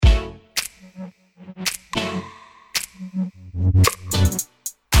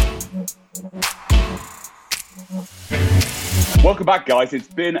Welcome back, guys. It's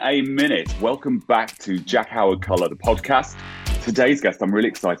been a minute. Welcome back to Jack Howard Colour, the podcast. Today's guest, I'm really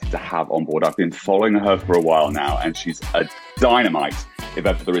excited to have on board. I've been following her for a while now, and she's a dynamite, if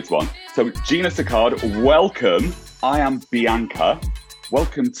ever there is one. So, Gina Sicard, welcome. I am Bianca.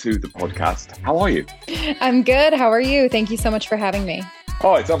 Welcome to the podcast. How are you? I'm good. How are you? Thank you so much for having me.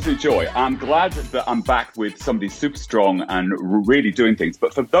 Oh, it's absolute joy. I'm glad that I'm back with somebody super strong and really doing things.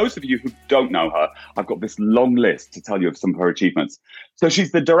 But for those of you who don't know her, I've got this long list to tell you of some of her achievements. So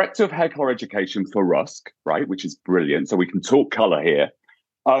she's the director of hair color education for Rusk, right? Which is brilliant. So we can talk color here.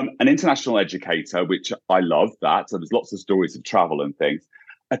 An international educator, which I love that. So there's lots of stories of travel and things.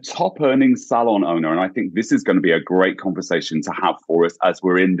 A top earning salon owner. And I think this is going to be a great conversation to have for us as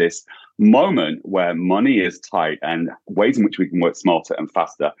we're in this moment where money is tight and ways in which we can work smarter and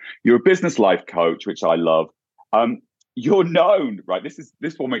faster. You're a business life coach, which I love. You're known, right?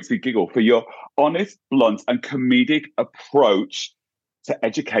 This one makes me giggle for your honest, blunt and comedic approach to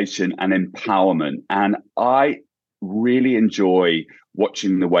education and empowerment. And I really enjoy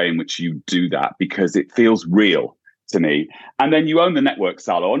watching the way in which you do that because it feels real to me. And then you own the Network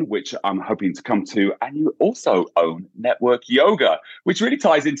Salon, which I'm hoping to come to. And you also own Network Yoga, which really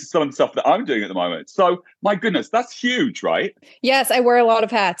ties into some of the stuff that I'm doing at the moment. So my goodness, that's huge, right? Yes, I wear a lot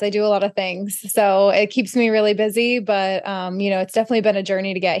of hats. I do a lot of things. So it keeps me really busy, but it's definitely been a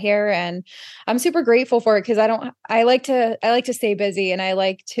journey to get here. And I'm super grateful for it because I like to stay busy and I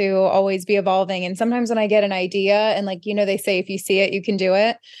like to always be evolving. And sometimes when I get an idea and they say, if you see it, you can do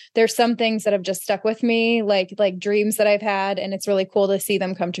it. There's some things that have just stuck with me, like dreams that I've had, and it's really cool to see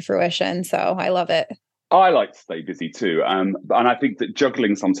them come to fruition. So I love it. I like to stay busy too. And I think that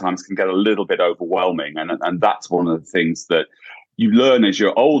juggling sometimes can get a little bit overwhelming. And that's one of the things that you learn as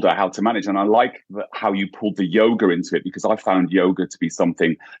you're older, how to manage. And I like how you pulled the yoga into it, because I found yoga to be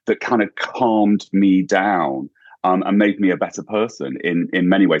something that kind of calmed me down. And made me a better person in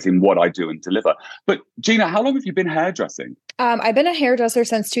many ways in what I do and deliver. But Gina, how long have you been hairdressing? I've been a hairdresser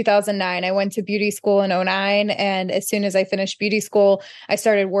since 2009. I went to beauty school in '09. And as soon as I finished beauty school, I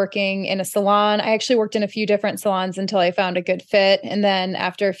started working in a salon. I actually worked in a few different salons until I found a good fit. And then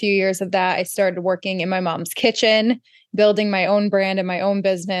after a few years of that, I started working in my mom's kitchen, building my own brand and my own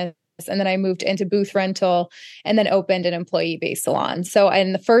business. And then I moved into booth rental and then opened an employee-based salon. So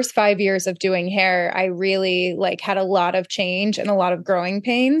in the first 5 years of doing hair, I really had a lot of change and a lot of growing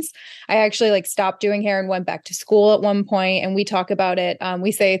pains. I actually stopped doing hair and went back to school at one point. And we talk about it.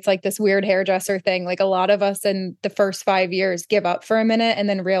 We say it's like this weird hairdresser thing. Like a lot of us in the first 5 years give up for a minute and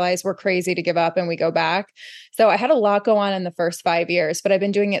then realize we're crazy to give up and we go back. So I had a lot go on in the first 5 years, but I've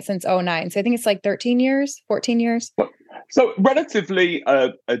been doing it since '09. So I think it's 13 years, 14 years. So relatively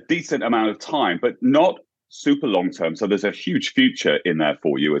a decent amount of time, but not super long term. So there's a huge future in there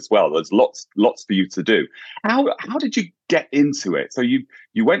for you as well. There's lots for you to do. How did you get into it? So you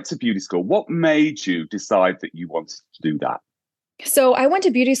went to beauty school. What made you decide that you wanted to do that? So I went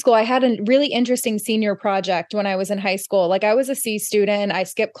to beauty school. I had a really interesting senior project when I was in high school. I was a C student. I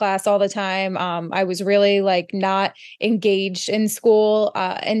skipped class all the time. I was really not engaged in school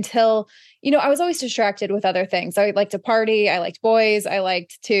until, I was always distracted with other things. I liked to party. I liked boys. I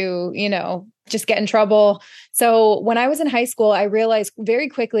liked to, just get in trouble. So when I was in high school, I realized very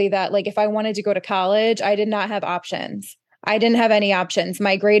quickly that if I wanted to go to college, I did not have options. I didn't have any options.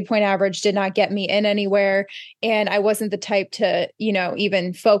 My grade point average did not get me in anywhere. And I wasn't the type to,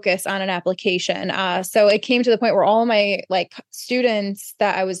 even focus on an application. So it came to the point where all my students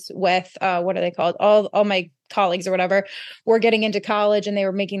that I was with, what are they called? All my colleagues or whatever were getting into college and they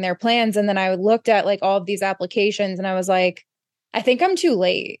were making their plans. And then I looked at all of these applications and I was like, I think I'm too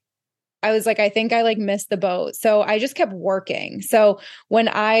late. I was I think I missed the boat. So I just kept working. So when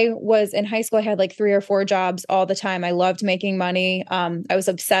I was in high school, I had 3 or 4 jobs all the time. I loved making money. I was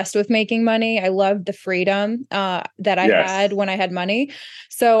obsessed with making money. I loved the freedom that I had when I had money.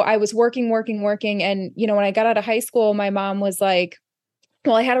 So I was working. And, when I got out of high school, my mom was like,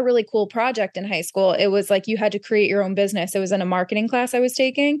 well, I had a really cool project in high school. It was you had to create your own business. It was in a marketing class I was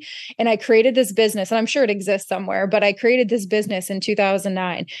taking. And I created this business, and I'm sure it exists somewhere, but I created this business in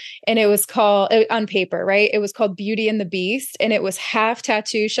 2009. And it was called, on paper, right? It was called Beauty and the Beast. And it was half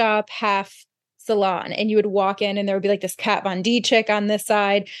tattoo shop, half salon. And you would walk in and there would be this Kat Von D chick on this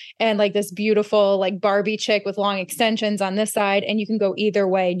side and this beautiful Barbie chick with long extensions on this side. And you can go either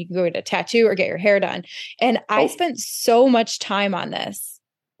way, and you can go get a tattoo or get your hair done. And I spent so much time on this.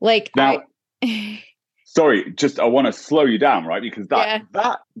 Sorry, I want to slow you down, right? Because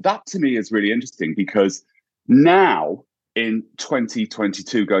that to me is really interesting, because now in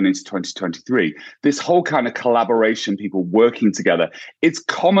 2022 going into 2023, this whole kind of collaboration, people working together, it's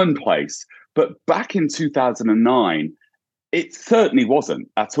commonplace. But back in 2009, It certainly wasn't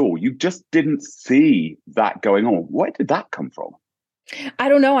at all. You just didn't see that going on. Where did that come from? I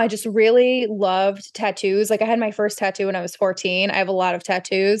don't know. I just really loved tattoos. Like I had my first tattoo when I was 14. I have a lot of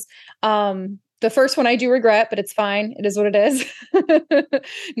tattoos. The first one I do regret, but it's fine. It is what it is.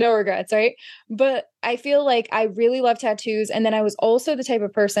 No regrets, right? But I feel like I really love tattoos. And then I was also the type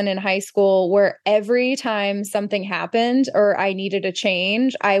of person in high school where every time something happened or I needed a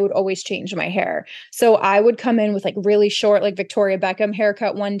change, I would always change my hair. So I would come in with like really short, like Victoria Beckham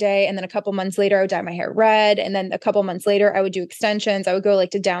haircut one day. And then a couple months later, I would dye my hair red. And then a couple months later, I would do extensions. I would go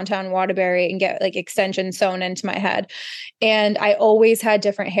like to downtown Waterbury and get like extensions sewn into my head. And I always had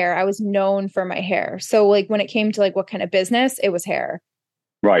different hair. I was known for my hair. So like when it came to like what kind of business, it was hair.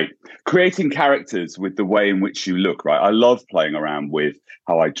 Right. Creating characters with the way in which you look, right? I love playing around with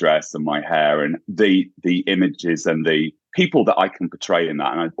how I dress and my hair and the images and the people that I can portray in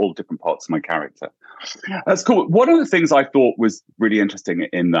that and all different parts of my character. That's cool. One of the things I thought was really interesting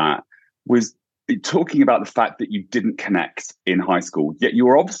in that was talking about the fact that you didn't connect in high school, yet you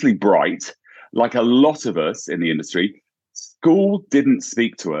were obviously bright, like a lot of us in the industry. School didn't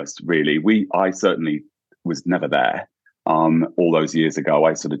speak to us really. I certainly was never there. All those years ago,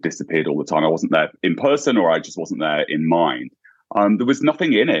 I sort of disappeared all the time. I wasn't there in person, or I just wasn't there in mind. There was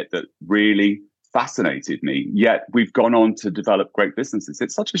nothing in it that really fascinated me. Yet we've gone on to develop great businesses.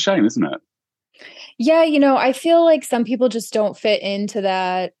 It's such a shame, isn't it? Yeah, I feel like some people just don't fit into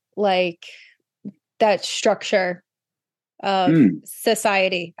that, like that structure of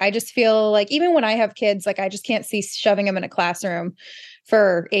society. I just feel like even when I have kids, like I just can't see shoving them in a classroom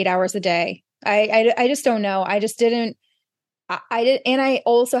for 8 hours a day. I just don't know. I just didn't. I did, and I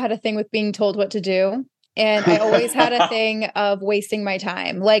also had a thing with being told what to do. And I always had a thing of wasting my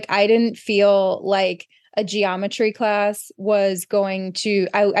time. Like I didn't feel like a geometry class was going to,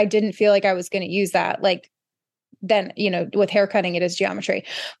 I didn't feel like I was going to use that. Like then, with haircutting, it is geometry.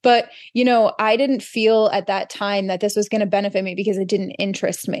 But, I didn't feel at that time that this was going to benefit me because it didn't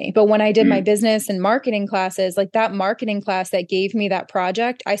interest me. But when I did my business and marketing classes, like that marketing class that gave me that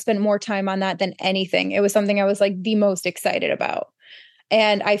project, I spent more time on that than anything. It was something I was like the most excited about.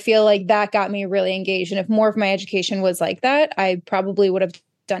 And I feel like that got me really engaged. And if more of my education was like that, I probably would have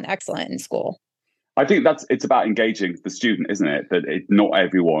done excellent in school. I think it's about engaging the student, isn't it? That not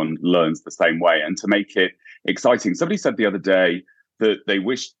everyone learns the same way, and to make it exciting. Somebody said the other day that they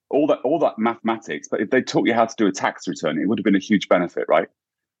wish all that mathematics, but if they taught you how to do a tax return, it would have been a huge benefit, right?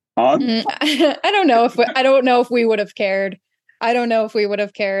 I don't know if we would have cared. I don't know if we would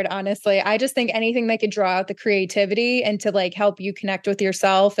have cared, honestly. I just think anything that could draw out the creativity and to like help you connect with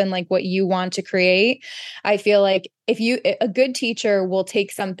yourself and like what you want to create. I feel like a good teacher will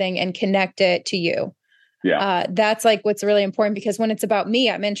take something and connect it to you. Yeah. That's like what's really important, because when it's about me,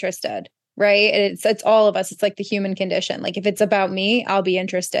 I'm interested, right? It's all of us. It's like the human condition. Like if it's about me, I'll be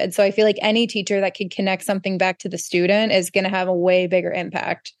interested. So I feel like any teacher that can connect something back to the student is going to have a way bigger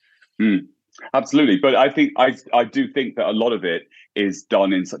impact. Absolutely. But I think I do think that a lot of it is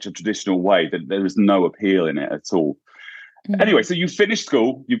done in such a traditional way that there is no appeal in it at all. Anyway, so you finished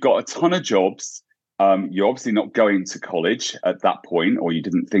school, you've got a ton of jobs. You're obviously not going to college at that point, or you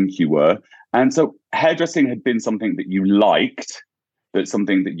didn't think you were. And so hairdressing had been something that you liked, that's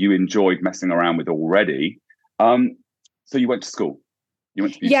something that you enjoyed messing around with already. So you went to school. You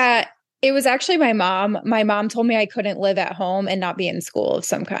went to school. It was actually my mom. My mom told me I couldn't live at home and not be in school of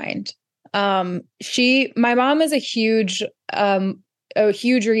some kind. My mom is a huge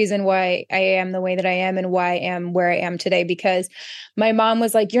reason why I am the way that I am and why I am where I am today, because my mom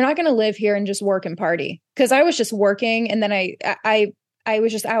was like, you're not going to live here and just work and party. Cause I was just working. And then I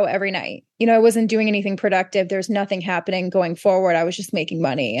was just out every night. I wasn't doing anything productive. There's nothing happening going forward. I was just making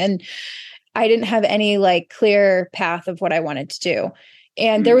money, and I didn't have any like clear path of what I wanted to do.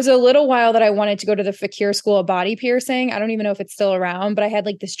 And there was a little while that I wanted to go to the Fakir School of Body Piercing. I don't even know if it's still around, but I had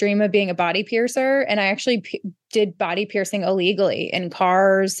like this dream of being a body piercer. And I actually did body piercing illegally in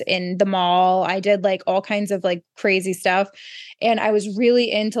cars, in the mall. I did like all kinds of like crazy stuff. And I was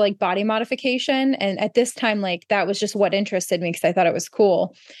really into like body modification. And at this time, like that was just what interested me because I thought it was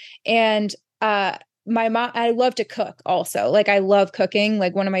cool. And my mom, I love to cook also. Like I love cooking.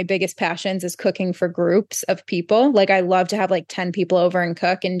 Like one of my biggest passions is cooking for groups of people. Like I love to have like 10 people over and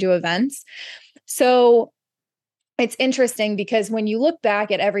cook and do events. So it's interesting because when you look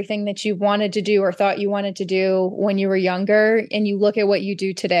back at everything that you wanted to do or thought you wanted to do when you were younger, and you look at what you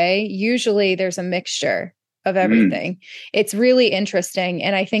do today, usually there's a mixture of everything. It's really interesting.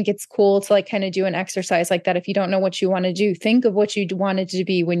 And I think it's cool to like kind of do an exercise like that. If you don't know what you want to do, think of what you wanted to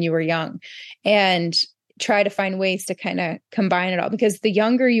be when you were young and try to find ways to kind of combine it all, because the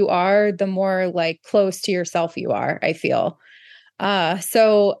younger you are, the more like close to yourself you are, I feel.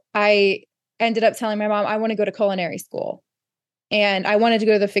 So I ended up telling my mom, I want to go to culinary school. And I wanted to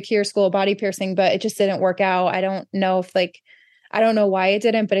go to the Fakir School of Body Piercing, but it just didn't work out. I don't know why it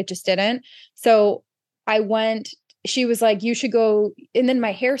didn't, but it just didn't. So I went, she was like, you should go. And then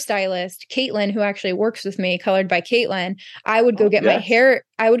my hairstylist, Caitlin, who actually works with me, Colored by Caitlin, I would go get my hair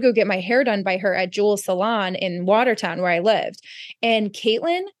done by her at Jewel Salon in Watertown, where I lived. And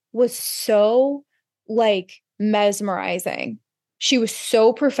Caitlin was so like mesmerizing. She was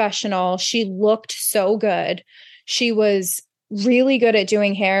so professional. She looked so good. She was really good at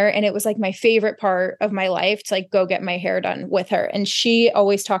doing hair. And it was like my favorite part of my life to like go get my hair done with her. And she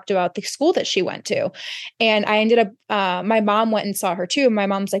always talked about the school that she went to. And I ended up, my mom went and saw her too. My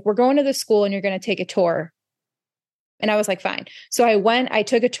mom's like, we're going to the school and you're going to take a tour. And I was like, fine. So I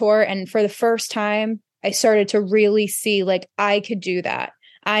took a tour. And for the first time, I started to really see like I could do that.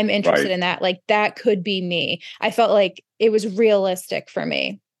 I'm interested in that. Like that could be me. I felt like it was realistic for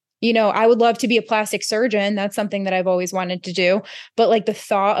me. You know, I would love to be a plastic surgeon. That's something that I've always wanted to do. But like the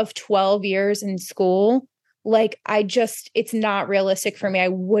thought of 12 years in school, like it's not realistic for me. I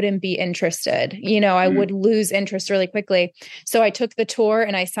wouldn't be interested. You know, I would lose interest really quickly. So I took the tour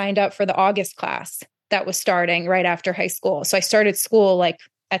and I signed up for the August class that was starting right after high school. So I started school like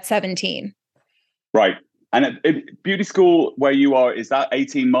at 17. Right. And at beauty school where you are, is that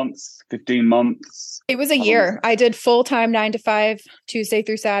 18 months, 15 months? It was a year. I did full-time 9 to 5, Tuesday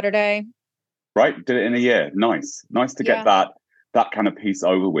through Saturday. Right. Did it in a year. Nice to get that kind of piece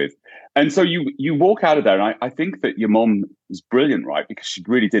over with. And so you walk out of there, and I think that your mom was brilliant, right? Because she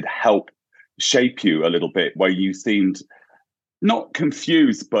really did help shape you a little bit, where you seemed not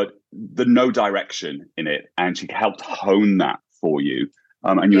confused, but the no direction in it. And she helped hone that for you.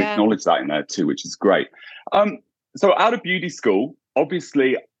 And you acknowledge that in there too, which is great. So out of beauty school,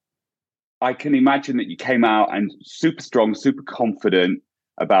 obviously, I can imagine that you came out and super strong, super confident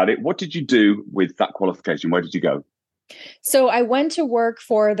about it. What did you do with that qualification? Where did you go? So I went to work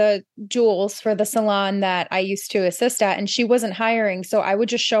for the Jules, for the salon that I used to assist at, and she wasn't hiring. So I would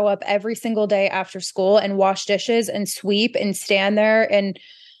just show up every single day after school and wash dishes and sweep and stand there,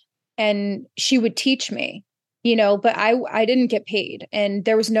 and she would teach me. You know, but I didn't get paid, and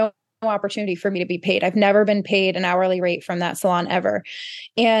there was no opportunity for me to be paid. I've never been paid an hourly rate from that salon ever.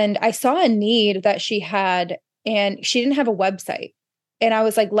 And I saw a need that she had, and she didn't have a website. And I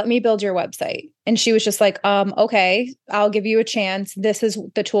was like, let me build your website. And she was just like, okay, I'll give you a chance. This is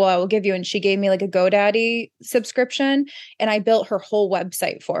the tool I will give you. And she gave me like a GoDaddy subscription, and I built her whole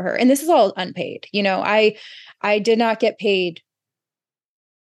website for her. And this is all unpaid. You know, I did not get paid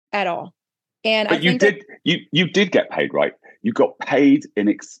at all. And but you did get paid, right? You got paid in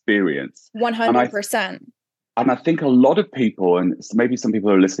experience. 100%. And I think a lot of people, and maybe some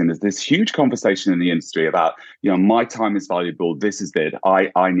people are listening, there's this huge conversation in the industry about, you know, my time is valuable. This is it.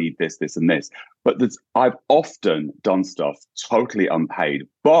 I need this, this, and this. But I've often done stuff totally unpaid,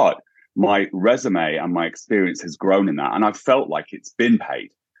 but my resume and my experience has grown in that. And I felt like it's been paid.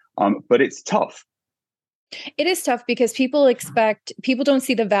 But it's tough. It is tough because people don't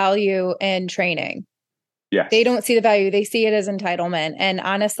see the value in training. Yes. They don't see the value. They see it as entitlement. And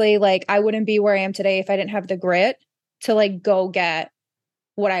honestly, like I wouldn't be where I am today if I didn't have the grit to like go get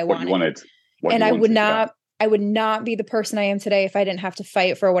what I wanted. I would not be the person I am today if I didn't have to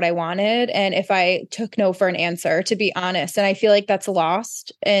fight for what I wanted. And if I took no for an answer, to be honest. And I feel like that's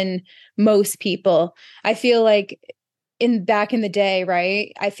lost in most people. I feel like back in the day,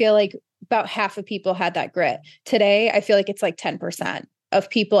 right? I feel like about half of people had that grit. Today, I feel like it's like 10% of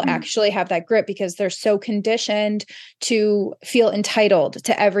people actually have that grit because they're so conditioned to feel entitled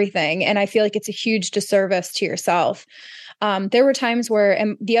to everything. And I feel like it's a huge disservice to yourself. There were times where,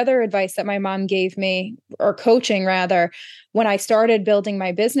 and the other advice that my mom gave me, or coaching rather, when I started building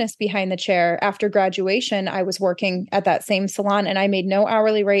my business behind the chair after graduation, I was working at that same salon and I made no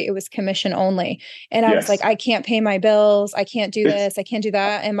hourly rate. It was commission only. And I was like, I can't pay my bills. I can't do this. I can't do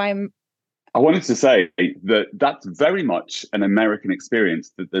that. And I wanted to say that that's very much an American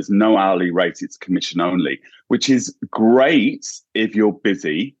experience, that there's no hourly rate, it's commission only, which is great if you're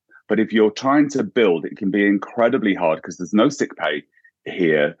busy. But if you're trying to build, it can be incredibly hard because there's no sick pay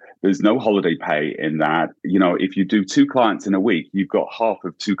here. There's no holiday pay in that. You know, if you do 2 clients in a week, you've got half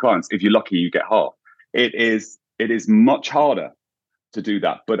of 2 clients. If you're lucky, you get half. It is much harder to do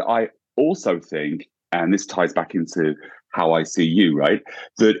that. But I also think, and this ties back into how I see you, right?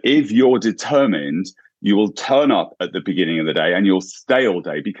 That if you're determined, you will turn up at the beginning of the day and you'll stay all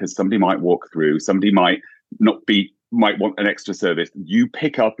day because somebody might walk through, somebody might not be might want an extra service, you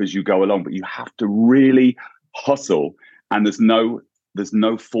pick up as you go along, but you have to really hustle. And there's no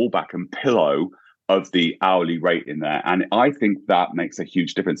fallback and pillow of the hourly rate in there. And I think that makes a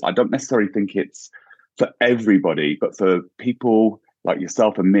huge difference. I don't necessarily think it's for everybody, but for people like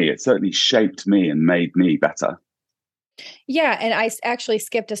yourself and me, it certainly shaped me and made me better. Yeah. And I actually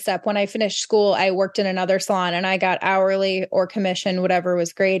skipped a step. When I finished school, I worked in another salon and I got hourly or commission, whatever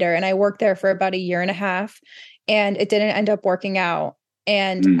was greater. And I worked there for about a year and a half and it didn't end up working out.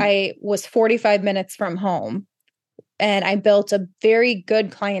 And I was 45 minutes from home and I built a very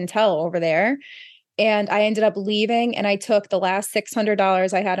good clientele over there. And I ended up leaving and I took the last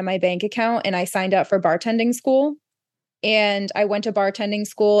 $600 I had in my bank account and I signed up for bartending school. And I went to bartending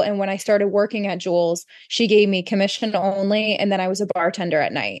school. And when I started working at Jules, she gave me commission only. And then I was a bartender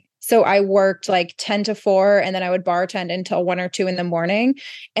at night. So I worked like 10 to 4 and then I would bartend until 1 or 2 in the morning.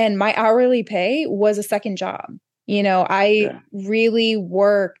 And my hourly pay was a second job. I really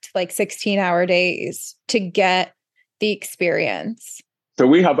worked like 16-hour days to get the experience. So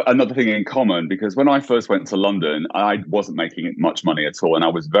we have another thing in common, because when I first went to London, I wasn't making much money at all. And I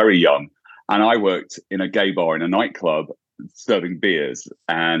was very young. And I worked in a gay bar in a nightclub serving beers.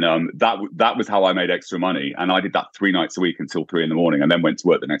 And that was how I made extra money. And I did that 3 nights a week until 3 a.m. and then went to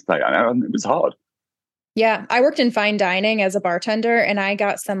work the next day. And it was hard. Yeah, I worked in fine dining as a bartender and I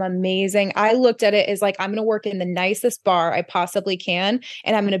got I looked at it as like, I'm going to work in the nicest bar I possibly can.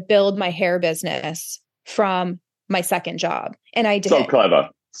 And I'm going to build my hair business from my second job. And I did. So clever.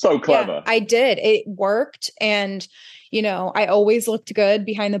 So clever. Yeah, I did. It worked. And, I always looked good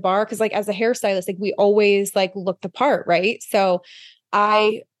behind the bar because like as a hairstylist, like we always like looked the part, right? So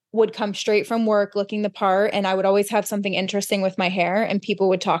I would come straight from work looking the part and I would always have something interesting with my hair and people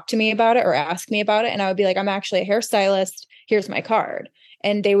would talk to me about it or ask me about it. And I would be like, I'm actually a hairstylist. Here's my card.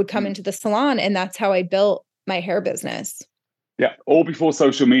 And they would come into the salon and that's how I built my hair business. Yeah, all before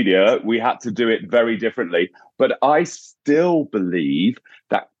social media, we had to do it very differently. But I still believe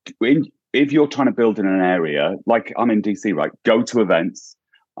that if you're trying to build in an area, like I'm in DC, right? Go to events,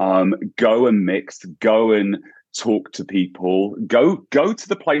 go and mix, go and talk to people, go to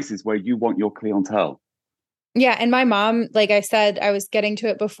the places where you want your clientele. Yeah. And my mom, like I said, I was getting to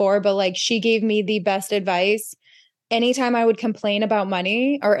it before, but like she gave me the best advice. Anytime I would complain about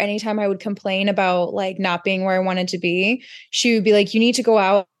money or anytime I would complain about like not being where I wanted to be, she would be like, you need to go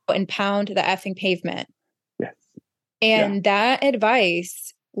out and pound the effing pavement. Yes. And that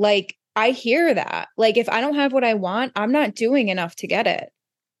advice, like, I hear that. Like, if I don't have what I want, I'm not doing enough to get it.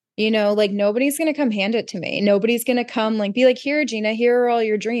 Like nobody's going to come hand it to me. Nobody's going to come like, be like, here, Gina, here are all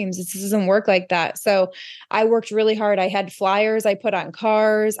your dreams. This doesn't work like that. So I worked really hard. I had flyers I put on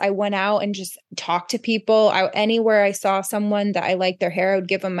cars. I went out and just talked to people. Anywhere I saw someone that I liked their hair, I would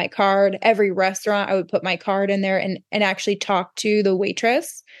give them my card. Every restaurant, I would put my card in there and actually talk to the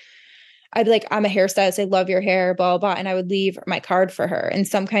waitress. I'd be like, I'm a hairstylist. I love your hair, blah, blah, blah. And I would leave my card for her and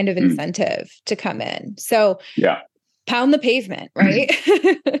some kind of incentive to come in. So yeah, pound the pavement, right?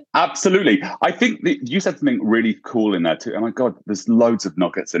 Absolutely. I think that you said something really cool in there too. Oh my God, there's loads of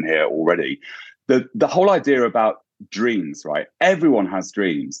nuggets in here already. The whole idea about dreams, right? Everyone has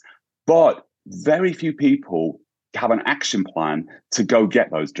dreams, but very few people have an action plan to go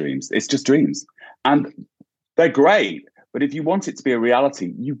get those dreams. It's just dreams. And they're great. But if you want it to be a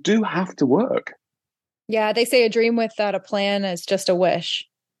reality, you do have to work. Yeah, they say a dream without a plan is just a wish.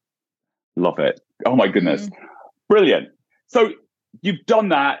 Love it. Oh my goodness. Brilliant. So you've done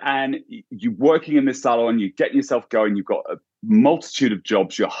that and you're working in this salon, you're getting yourself going, you've got a multitude of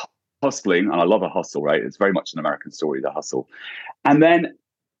jobs, you're hustling. And I love a hustle, right? It's very much an American story, the hustle. And then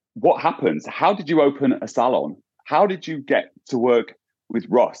what happens? How did you open a salon? How did you get to work with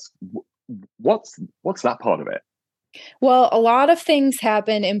Ross? What's that part of it? Well, a lot of things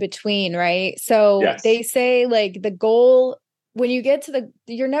happen in between, right? So They say like the goal, when you get to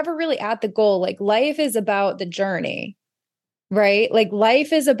you're never really at the goal. Like life is about the journey, right? Like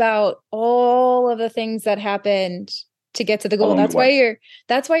life is about all of the things that happened to get to the goal. That's why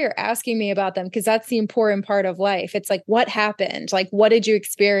you're asking me about them, because that's the important part of life. It's like, what happened? Like, what did you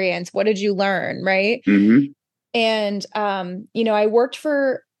experience? What did you learn? Right. Mm-hmm. And, I worked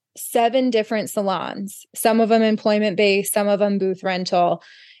for 7 different salons, some of them employment-based, some of them booth rental,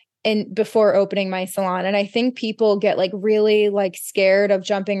 and before opening my salon. And I think people get like really like scared of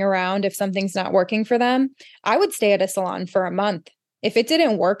jumping around if something's not working for them. I would stay at a salon for a month If it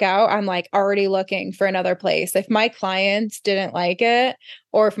didn't work out, I'm like already looking for another place. If my clients didn't like it,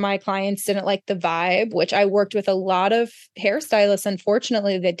 or if my clients didn't like the vibe, which I worked with a lot of hairstylists,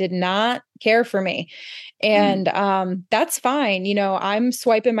 unfortunately, that did not care for me. And that's fine. You know, I'm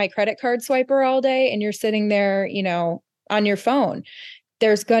swiping my credit card swiper all day and you're sitting there, you know, on your phone.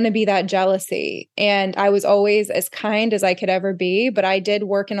 There's going to be that jealousy. And I was always as kind as I could ever be, but I did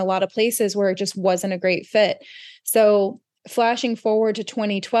work in a lot of places where it just wasn't a great fit. So flashing forward to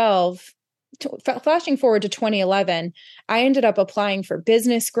 2012, flashing forward to 2011, I ended up applying for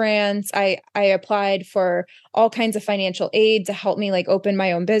business grants. I applied for all kinds of financial aid to help me like open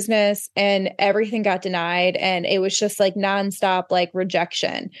my own business, and everything got denied. And it was just like nonstop like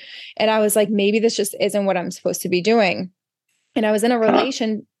rejection. And I was like, maybe this just isn't what I'm supposed to be doing. And I was in a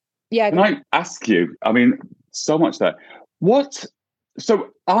relation. Yeah. Can I ask you, I mean, so much there. So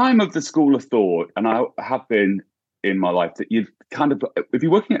I'm of the school of thought, and I have been in my life, that you've kind of, if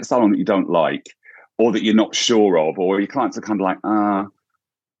you're working at a salon that you don't like, or that you're not sure of, or your clients are kind of like,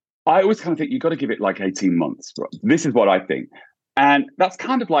 I always kind of think you've got to give it like 18 months. This is what I think. And that's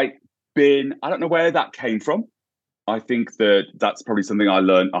kind of like I don't know where that came from. I think that's probably something I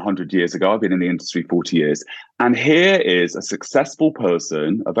learned 100 years ago. I've been in the industry 40 years. And here is a successful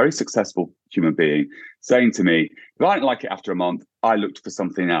person, a very successful human being, saying to me, if I didn't like it after a month, I looked for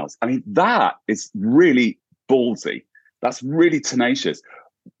something else. I mean, that is really ballsy. That's really tenacious.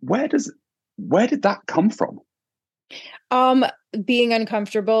 Where did that come from? Being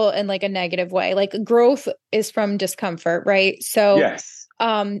uncomfortable in like a negative way. Like growth is from discomfort, right? So yes.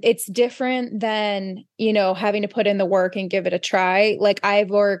 It's different than, you know, having to put in the work and give it a try. Like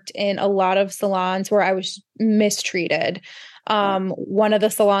I've worked in a lot of salons where I was mistreated. One of the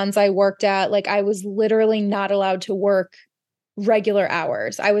salons I worked at, like I was literally not allowed to work regular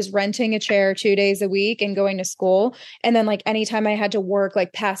hours. I was renting a chair 2 days a week and going to school. And then like anytime I had to work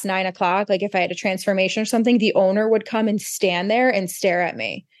like past 9 o'clock, like if I had a transformation or something, the owner would come and stand there and stare at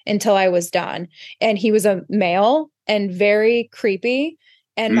me until I was done. And he was a male and very creepy.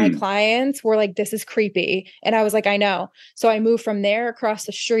 And my clients were like, this is creepy. And I was like, I know. So I moved from there across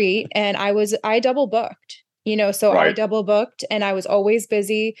the street, and I double booked, you know, so I double booked and I was always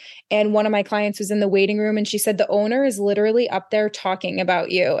busy. And one of my clients was in the waiting room and she said, the owner is literally up there talking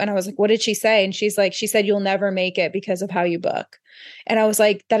about you. And I was like, what did she say? And she's like, she said, you'll never make it because of how you book. And I was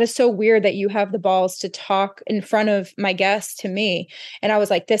like, that is so weird that you have the balls to talk in front of my guests to me. And I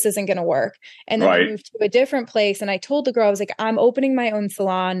was like, this isn't going to work. And then I moved to a different place. And I told the girl, I was like, I'm opening my own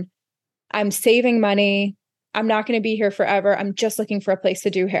salon. I'm saving money. I'm not going to be here forever. I'm just looking for a place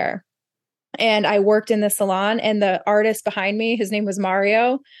to do hair. And I worked in the salon, and the artist behind me, his name was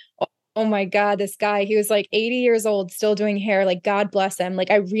Mario. Oh my God, this guy, he was like 80 years old, still doing hair. Like, God bless him.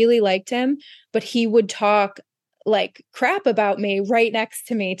 Like, I really liked him, but he would talk like crap about me right next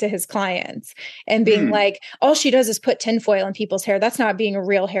to me to his clients and being like, all she does is put tinfoil in people's hair. That's not being a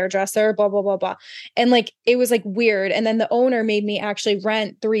real hairdresser, blah, blah, blah, blah. And like, it was like weird. And then the owner made me actually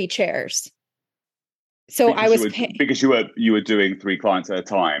rent 3 chairs. So because because you were doing 3 clients at a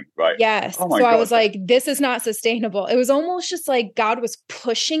time, right? Yes. Oh my so God. I was like, this is not sustainable. It was almost just like God was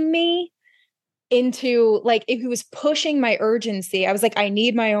pushing me into, like, if he was pushing my urgency. I was like, I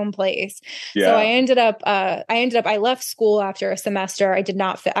need my own place. Yeah. So I left school after a semester. I did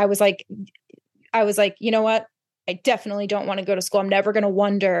not fit. I was like, you know what? I definitely don't want to go to school. I'm never going to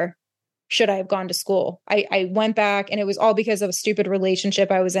wonder, should I have gone to school? I went back, and it was all because of a stupid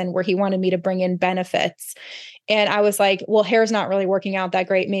relationship I was in where he wanted me to bring in benefits. And I was like, well, hair's not really working out that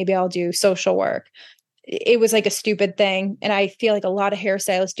great. Maybe I'll do social work. It was like a stupid thing. And I feel like a lot of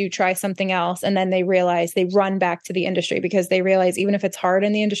hairstylists do try something else, and then they realize they run back to the industry because they realize even if it's hard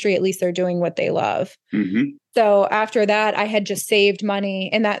in the industry, at least they're doing what they love. Mm-hmm. So after that, I had just saved money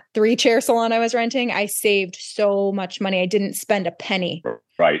in that 3-chair salon I was renting. I saved so much money. I didn't spend a penny.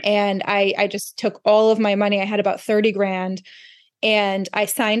 Right. And I just took all of my money. I had about 30 grand, and I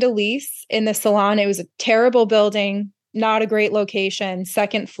signed a lease in the salon. It was a terrible building, not a great location,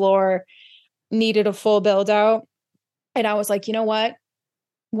 2nd floor, needed a full build out. And I was like, you know what?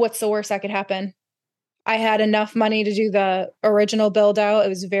 What's the worst that could happen? I had enough money to do the original build out. It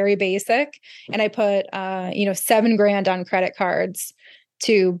was very basic. And I put, $7 grand on credit cards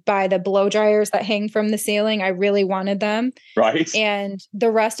to buy the blow dryers that hang from the ceiling. I really wanted them. Right. And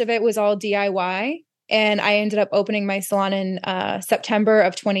the rest of it was all DIY. And I ended up opening my salon in September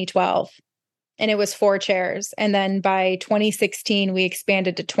of 2012. And it was 4 chairs. And then by 2016, we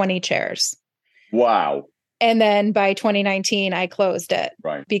expanded to 20 chairs. Wow. And then by 2019, I closed it.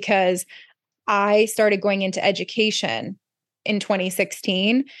 Right. Because I started going into education. in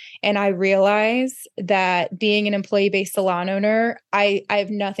 2016. And I realized that being an employee-based salon owner, I have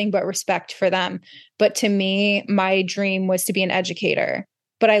nothing but respect for them. But to me, my dream was to be an educator.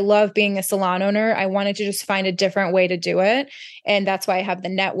 But I love being a salon owner. I wanted to just find a different way to do it. And that's why I have the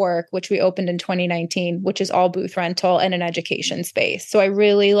network, which we opened in 2019, which is all booth rental and an education space. So I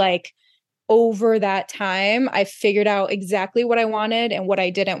really like over that time, I figured out exactly what I wanted and what I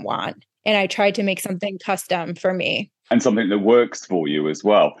didn't want. And I tried to make something custom for me. And something that works for you as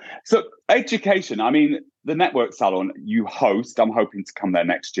well. So education, I mean, the network salon you host, I'm hoping to come there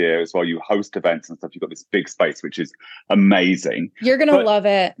next year as well. You host events and stuff. You've got this big space, which is amazing. You're going to love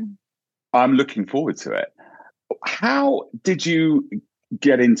it. I'm looking forward to it. How did you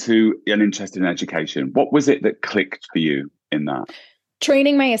get into an interest in education? What was it that clicked for you in that?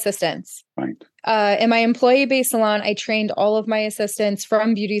 Training my assistants. Right. In my employee-based salon, I trained all of my assistants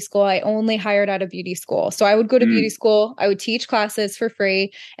from beauty school. I only hired out of beauty school. So I would go to beauty school, I would teach classes for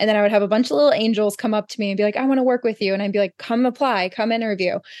free, and then I would have a bunch of little angels come up to me and be like, I want to work with you. And I'd be like, come apply, come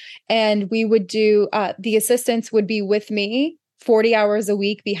interview. And we would do, the assistants would be with me 40 hours a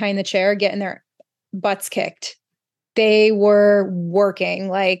week behind the chair, getting their butts kicked. They were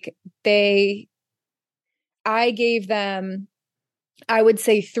working. I gave them, I would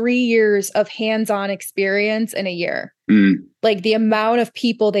say 3 years of hands-on experience in a year. Like the amount of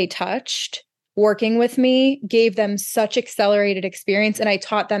people they touched working with me gave them such accelerated experience. And I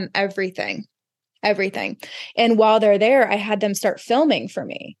taught them everything. And while they're there, I had them start filming for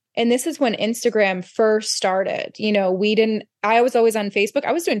me. And this is when Instagram first started. I was always on Facebook.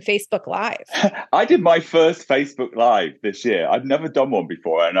 I was doing Facebook Live. I did my first Facebook Live this year. I've never done one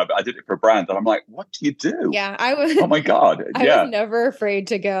before. And I did it for a brand. And I'm like, what do you do? Yeah, I was. Oh my God. I was never afraid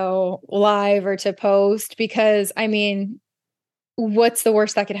to go live or to post because, I mean, what's the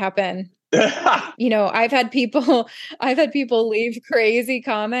worst that could happen? I've had people leave crazy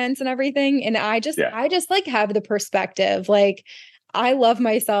comments and everything. And I just like have the perspective. Like, I love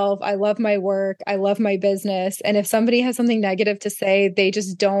myself. I love my work. I love my business. And if somebody has something negative to say, they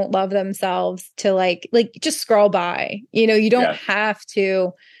just don't love themselves to like just scroll by. You don't have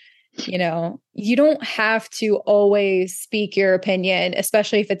to, you don't have to always speak your opinion,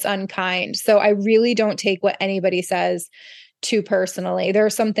 especially if it's unkind. So I really don't take what anybody says too personally. There are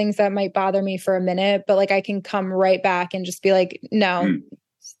some things that might bother me for a minute, but like I can come right back and just be like, no,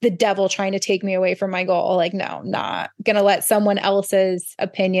 the devil trying to take me away from my goal. Like, no, not gonna let someone else's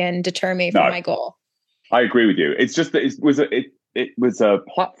opinion deter me from my goal. I agree with you. It's just that it was a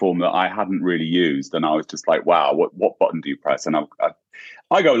platform that I hadn't really used, and I was just like, wow, what button do you press? And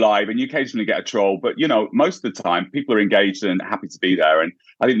I go live, and you occasionally get a troll, but most of the time people are engaged and happy to be there. And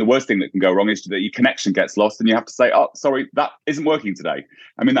I think the worst thing that can go wrong is that your connection gets lost, and you have to say, "Oh, sorry, that isn't working today."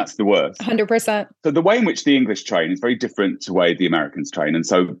 I mean, that's the worst. 100%. So the way in which the English train is very different to the way the Americans train, and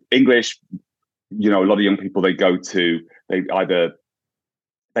so English, a lot of young people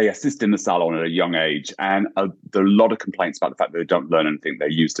they assist in the salon at a young age, and there are a lot of complaints about the fact that they don't learn anything. They're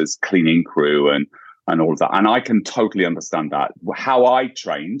used as cleaning crew and all of that. And I can totally understand that. How I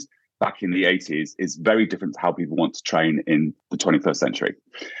trained back in the 80s is very different to how people want to train in the 21st century.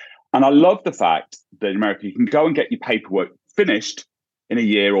 And I love the fact that in America, you can go and get your paperwork finished in a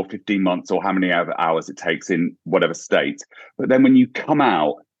year or 15 months or how many hours it takes in whatever state. But then when you come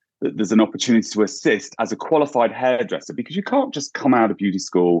out, there's an opportunity to assist as a qualified hairdresser, because you can't just come out of beauty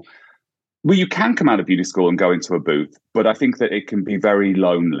school. Well, you can come out of beauty school and go into a booth, but I think that it can be very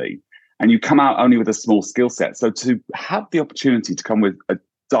lonely. And you come out only with a small skill set. So to have the opportunity to come with a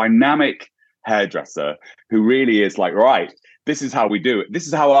dynamic hairdresser who really is like, right, this is how we do it. This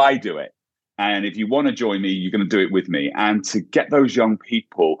is how I do it. And if you want to join me, you're going to do it with me. And to get those young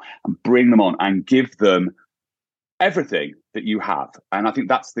people and bring them on and give them everything that you have. And I think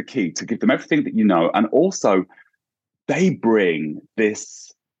that's the key, to give them everything that you know. And also they bring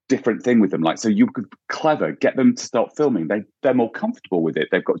this different thing with them. Like, so you could clever, get them to start filming. They're more comfortable with it.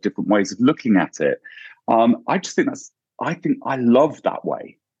 They've got different ways of looking at it. I just think I love that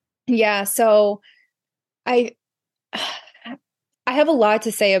way. Yeah. So I have a lot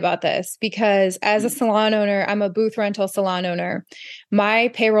to say about this, because as a salon owner, I'm a booth rental salon owner. My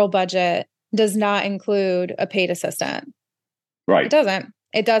payroll budget does not include a paid assistant. Right.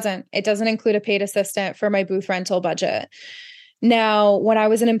 It doesn't include a paid assistant for my booth rental budget. Now, when I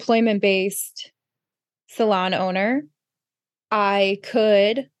was an employment-based salon owner, I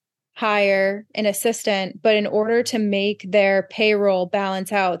could hire an assistant, but in order to make their payroll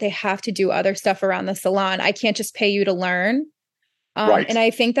balance out, they have to do other stuff around the salon. I can't just pay you to learn. Right. And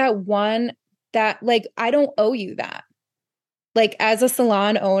I think I don't owe you that. Like, as a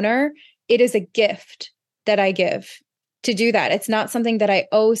salon owner, it is a gift that I give. to do that. It's not something that I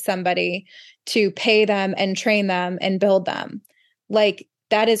owe somebody to pay them and train them and build them. Like,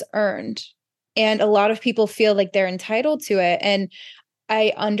 that is earned. And a lot of people feel like they're entitled to it. And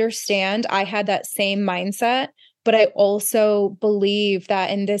I understand I had that same mindset, but I also believe that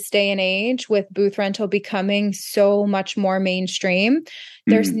in this day and age, with booth rental becoming so much more mainstream,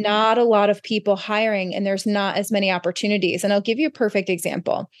 there's not a lot of people hiring and there's not as many opportunities. And I'll give you a perfect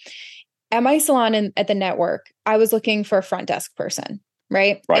example. At my salon at the network, I was looking for a front desk person,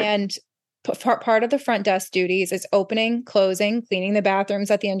 right? And part of the front desk duties is opening, closing, cleaning the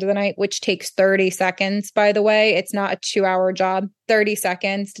bathrooms at the end of the night, which takes 30 seconds, by the way. It's not a 2-hour job, 30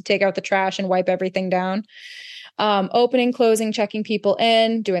 seconds to take out the trash and wipe everything down. Opening, closing, checking people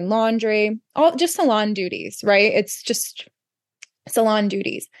in, doing laundry, all just salon duties, right? It's just salon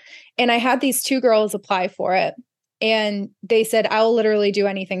duties. And I had these 2 girls apply for it. And they said, I'll literally do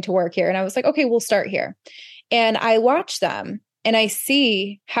anything to work here. And I was like, okay, we'll start here. And I watch them. And I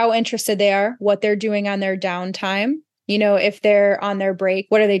see how interested they are, what they're doing on their downtime. You know, if they're on their break,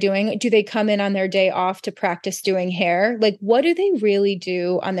 what are they doing? Do they come in on their day off to practice doing hair? Like, what do they really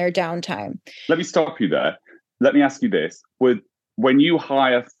do on their downtime? Let me stop you there. Let me ask you this. When you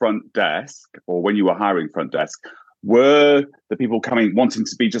hire front desk, or when you were hiring front desk, were the people coming wanting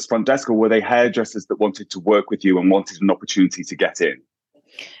to be just front desk, or were they hairdressers that wanted to work with you and wanted an opportunity to get in?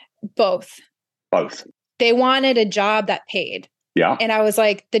 Both. They wanted a job that paid. Yeah. And I was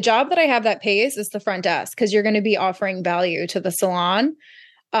like, the job that I have that pays is the front desk, because you're going to be offering value to the salon.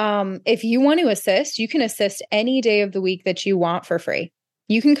 If you want to assist, you can assist any day of the week that you want for free.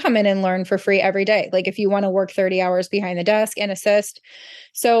 You can come in and learn for free every day. Like, if you want to work 30 hours behind the desk and assist.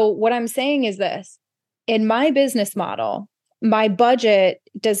 So what I'm saying is this: in my business model, my budget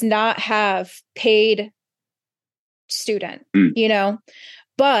does not have paid student, you know,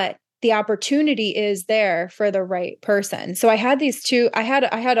 but the opportunity is there for the right person. So I had these 2, I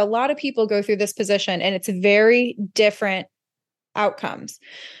had a lot of people go through this position, and it's very different outcomes.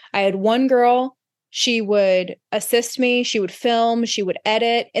 I had one girl, she would assist me, she would film, she would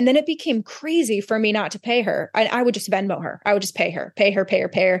edit. And then it became crazy for me not to pay her. I would just Venmo her. I would just pay her.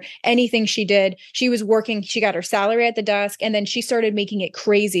 Anything she did. She was working, she got her salary at the desk, and then she started making it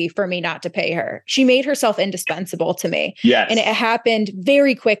crazy for me not to pay her. She made herself indispensable to me. Yes. And it happened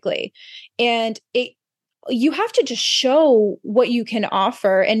very quickly. And you have to just show what you can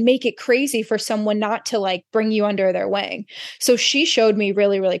offer and make it crazy for someone not to like bring you under their wing. So she showed me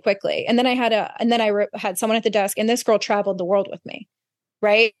really, really quickly. And then I had someone at the desk, and this girl traveled the world with me.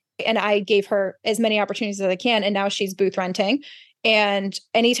 Right. And I gave her as many opportunities as I can. And now she's booth renting. And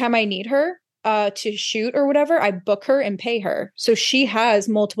anytime I need her to shoot or whatever, I book her and pay her. So she has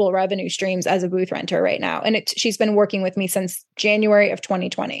multiple revenue streams as a booth renter right now. And she's been working with me since January of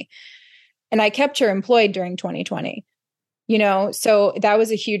 2020. And I kept her employed during 2020, you know, so that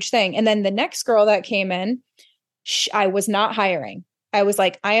was a huge thing. And then the next girl that came in, I was not hiring. I was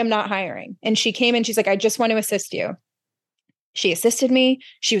like, I am not hiring. And she came in, she's like, I just want to assist you. She assisted me.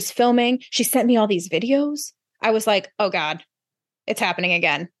 She was filming. She sent me all these videos. I was like, oh God, it's happening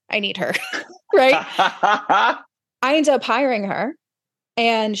again. I need her. Right. I ended up hiring her,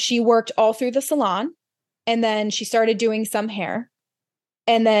 and she worked all through the salon. And then she started doing some hair.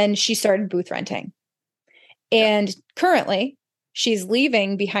 And then she started booth renting. And currently, she's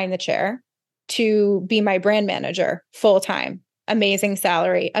leaving behind the chair to be my brand manager full time. Amazing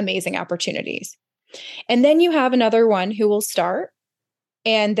salary, amazing opportunities. And then you have another one who will start,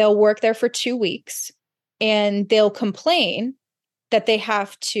 and they'll work there for 2 weeks, and they'll complain that they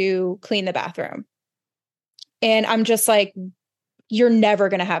have to clean the bathroom. And I'm just like, you're never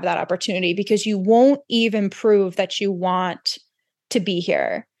going to have that opportunity, because you won't even prove that you want to be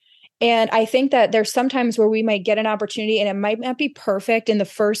here. And I think that there's sometimes where we might get an opportunity and it might not be perfect in the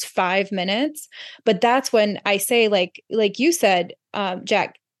first 5 minutes, but that's when I say, like you said,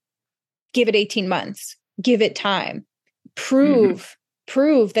 Jack, give it 18 months, give it time, prove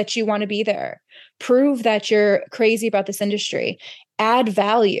that you want to be there, prove that you're crazy about this industry, add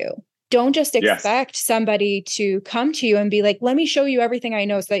value. Don't just expect somebody to come to you and be like, let me show you everything I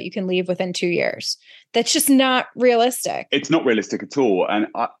know so that you can leave within 2 years. That's just not realistic. It's not realistic at all. And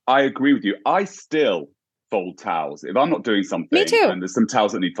I agree with you. I still fold towels. If I'm not doing something, me too, and there's some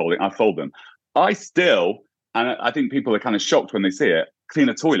towels that need folding, I fold them. I still, and I think people are kind of shocked when they see it, clean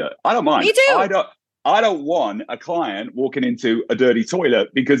a toilet. I don't mind. Me too. I don't want a client walking into a dirty toilet,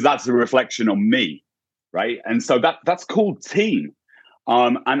 because that's a reflection on me, right? And so that's called team.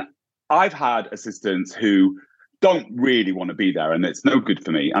 And I've had assistants who don't really want to be there, and it's no good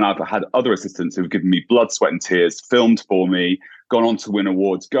for me. And I've had other assistants who've given me blood, sweat, and tears, filmed for me, gone on to win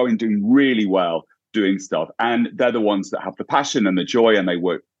awards, doing really well. doing stuff, and they're the ones that have the passion and the joy, and they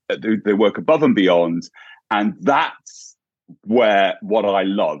work above and beyond, and that's where what I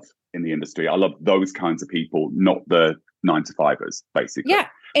love in the industry. I love those kinds of people, not the 9 to 5ers, basically. Yeah.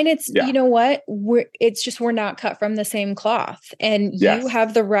 And it's, you know what, we're not cut from the same cloth. And you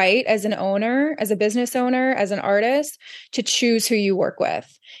have the right as an owner, as a business owner, as an artist, to choose who you work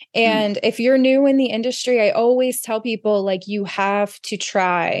with. And if you're new in the industry, I always tell people, like, you have to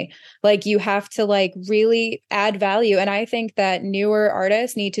try, like, you have to like really add value. And I think that newer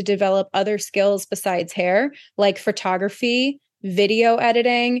artists need to develop other skills besides hair, like photography, video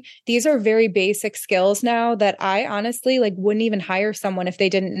editing. These are very basic skills now that I honestly like wouldn't even hire someone if they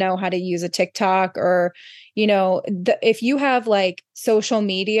didn't know how to use a TikTok, or, you know, if you have like social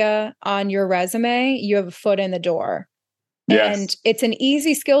media on your resume, you have a foot in the door. Yes. And it's an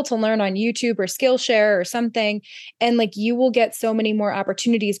easy skill to learn on YouTube or Skillshare or something. And like, you will get so many more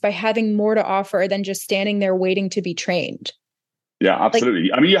opportunities by having more to offer than just standing there waiting to be trained. Yeah, absolutely.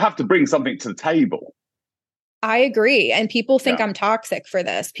 Like, I mean, you have to bring something to the table. I agree. And people think I'm toxic for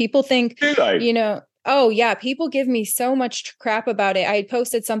this. People think, you know, oh yeah, people give me so much crap about it. I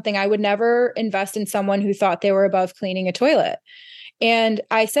posted something, I would never invest in someone who thought they were above cleaning a toilet. And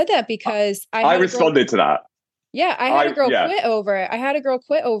I said that because I responded to that. Yeah, I had a girl quit over it. I had a girl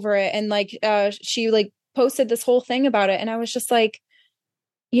quit over it. And like, she like posted this whole thing about it. And I was just like,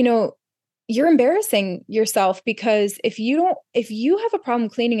 you know, you're embarrassing yourself, because if you have a problem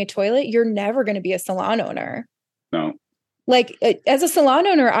cleaning a toilet, you're never going to be a salon owner. No. Like, as a salon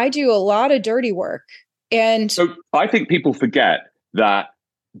owner, I do a lot of dirty work. And so I think people forget that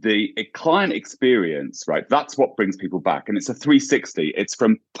the client experience, right? That's what brings people back. And it's a 360. It's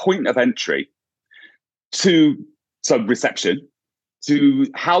from point of entry to reception, to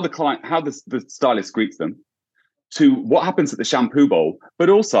how the stylist greets them, to what happens at the shampoo bowl, but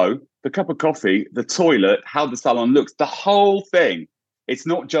also the cup of coffee, the toilet, how the salon looks, the whole thing. It's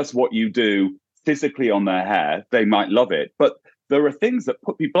not just what you do physically on their hair. They might love it, but there are things that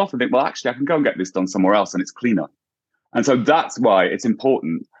put people off and think, well, actually, I can go and get this done somewhere else and it's cleaner. And so that's why it's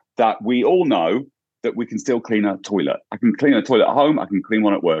important that we all know that we can still clean a toilet. I can clean a toilet at home. I can clean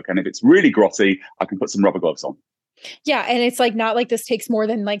one at work. And if it's really grotty, I can put some rubber gloves on. Yeah. And it's like, not like this takes more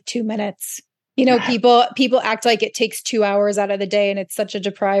than like 2 minutes. You know, people act like it takes 2 hours out of the day, and it's such a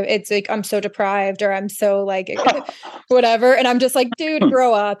it's like, I'm so deprived, or I'm so like whatever. And I'm just like, dude,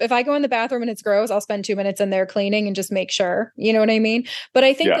 grow up. If I go in the bathroom and it's gross, I'll spend 2 minutes in there cleaning and just make sure, you know what I mean? But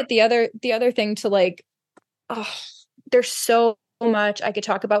I think that the other thing to like, there's so much I could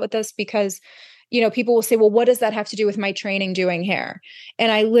talk about with this, because, you know, people will say, well, what does that have to do with my training doing hair? And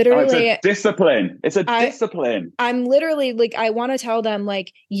I literally, it's a discipline. It's a discipline. I'm literally like, I want to tell them,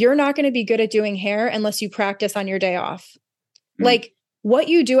 like, you're not going to be good at doing hair unless you practice on your day off. Like, what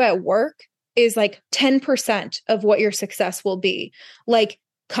you do at work is like 10% of what your success will be. Like,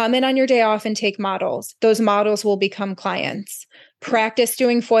 come in on your day off and take models. Those models will become clients. Practice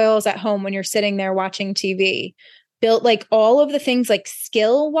doing foils at home when you're sitting there watching TV. Built like all of the things, like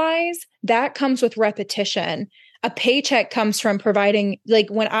skill wise, that comes with repetition. A paycheck comes from providing, like,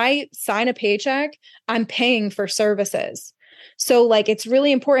 when I sign a paycheck, I'm paying for services. So like, it's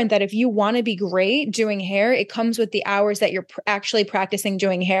really important that if you want to be great doing hair, it comes with the hours that you're actually practicing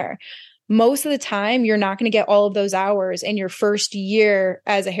doing hair. Most of the time, you're not going to get all of those hours in your first year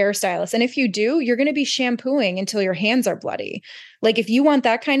as a hairstylist. And if you do, you're going to be shampooing until your hands are bloody. Like, if you want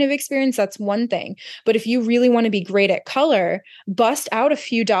that kind of experience, that's one thing. But if you really want to be great at color, bust out a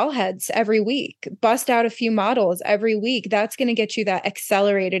few doll heads every week, bust out a few models every week. That's going to get you that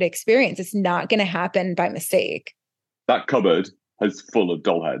accelerated experience. It's not going to happen by mistake. That cupboard is full of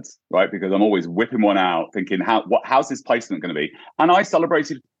doll heads, right? Because I'm always whipping one out thinking, how's this placement going to be? And I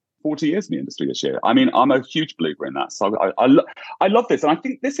celebrated 40 years in the industry this year. I mean, I'm a huge believer in that. So I love this. And I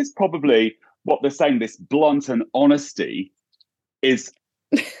think this is probably what they're saying, this blunt and honesty is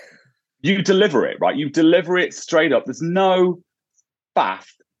you deliver it, right? You deliver it straight up. There's no faff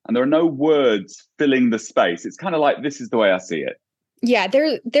and there are no words filling the space. It's kind of like, this is the way I see it. Yeah,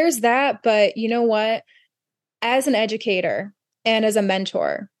 there's that. But you know what? As an educator and as a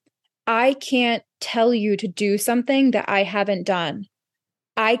mentor, I can't tell you to do something that I haven't done.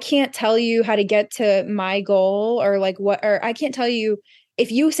 I can't tell you how to get to my goal, or like what, or I can't tell you, if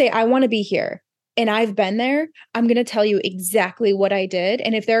you say, I want to be here and I've been there, I'm going to tell you exactly what I did.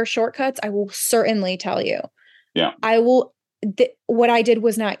 And if there are shortcuts, I will certainly tell you. Yeah. I will. What I did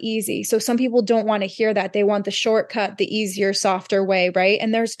was not easy. So some people don't want to hear that. They want the shortcut, the easier, softer way, right?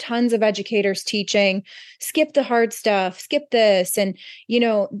 And there's tons of educators teaching, skip the hard stuff, skip this. And, you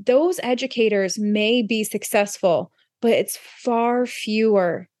know, those educators may be successful, but it's far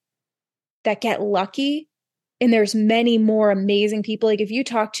fewer that get lucky. And there's many more amazing people. Like if you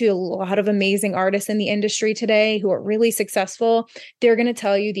talk to a lot of amazing artists in the industry today who are really successful, they're going to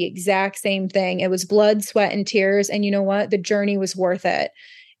tell you the exact same thing. It was blood, sweat, and tears. And you know what? The journey was worth it.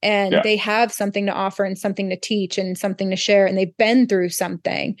 And they have something to offer and something to teach and something to share. And they've been through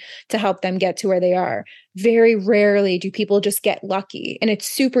something to help them get to where they are. Very rarely do people just get lucky. And it's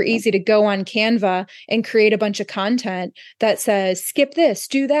super easy to go on Canva and create a bunch of content that says, skip this,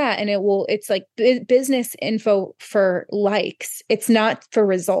 do that. And it's like business info for likes. It's not for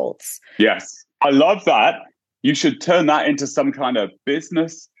results. Yes. I love that. You should turn that into some kind of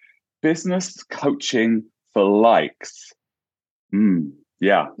business coaching for likes.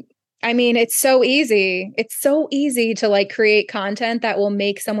 Yeah. I mean, it's so easy. It's so easy to like create content that will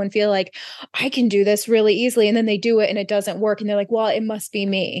make someone feel like I can do this really easily. And then they do it and it doesn't work. And they're like, well, it must be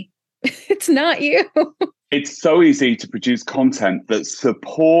me. It's not you. It's so easy to produce content that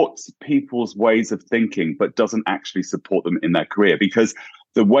supports people's ways of thinking, but doesn't actually support them in their career, because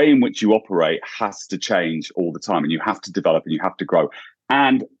the way in which you operate has to change all the time, and you have to develop and you have to grow.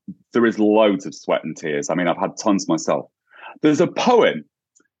 And there is loads of sweat and tears. I mean, I've had tons myself. There's a poem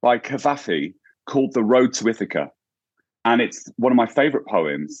by Cavafy called The Road to Ithaca. And it's one of my favorite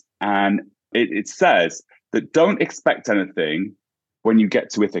poems. And it says that don't expect anything when you get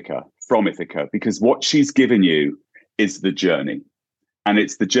to Ithaca, from Ithaca, because what she's given you is the journey. And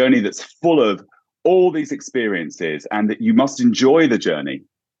it's the journey that's full of all these experiences, and that you must enjoy the journey,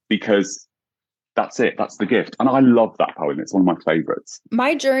 because that's it. That's the gift. And I love that poem. It's one of my favorites.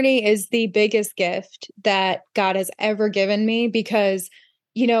 My journey is the biggest gift that God has ever given me, because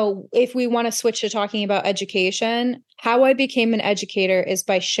you know, if we want to switch to talking about education, how I became an educator is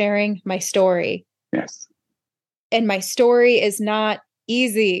by sharing my story. Yes. And my story is not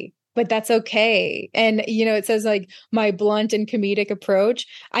easy, but that's okay. And, you know, it says like my blunt and comedic approach.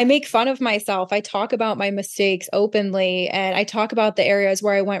 I make fun of myself. I talk about my mistakes openly, and I talk about the areas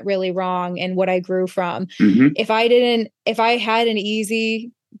where I went really wrong and what I grew from. Mm-hmm. If I had an easy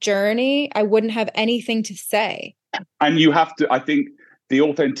journey, I wouldn't have anything to say. And you have to, I think, the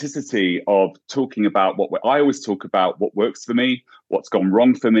authenticity of talking about I always talk about what works for me, what's gone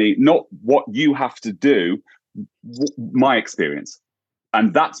wrong for me, not what you have to do, my experience.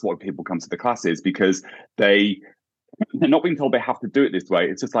 And that's what people come to the classes, because they're not being told they have to do it this way.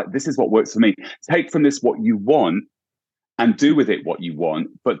 It's just like, this is what works for me. Take from this what you want and do with it what you want.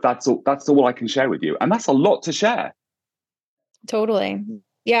 But that's all I can share with you. And that's a lot to share. Totally.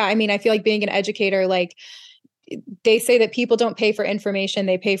 Yeah. I mean, I feel like being an educator, like, they say that people don't pay for information,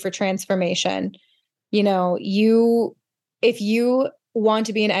 they pay for transformation. You know, if you want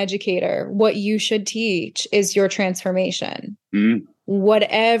to be an educator, what you should teach is your transformation. Mm.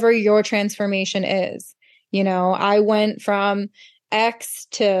 Whatever your transformation is. You know, I went from X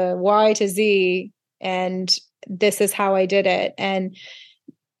to Y to Z, and this is how I did it. And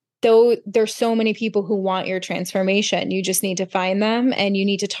though there's so many people who want your transformation, you just need to find them, and you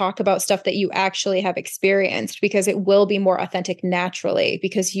need to talk about stuff that you actually have experienced, because it will be more authentic naturally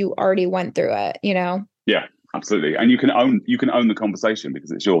because you already went through it, you know? Yeah, absolutely. And you can own the conversation because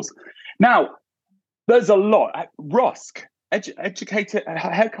it's yours. Now, there's a lot. Rusk, educator,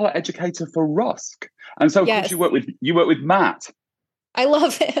 hair color educator for Rusk. And so, yes. Of course, you work with Matt. I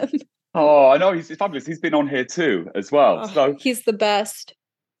love him. Oh, I know, he's fabulous. He's been on here too as well. Oh, so he's the best.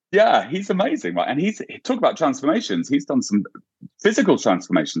 Yeah, he's amazing, right? And talk about transformations. He's done some physical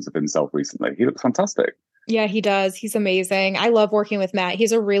transformations of himself recently. He looks fantastic. Yeah, he does. He's amazing. I love working with Matt.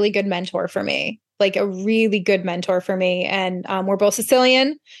 He's a really good mentor for me, like a really good mentor for me. And we're both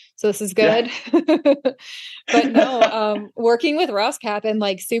Sicilian, so this is good. Yeah. But no, working with Rusk happened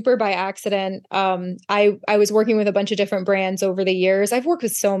like super by accident. I was working with a bunch of different brands over the years. I've worked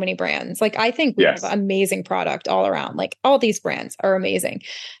with so many brands. Like, I think we have amazing product all around. Like, all these brands are amazing.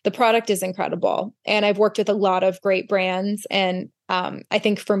 The product is incredible. And I've worked with a lot of great brands. And I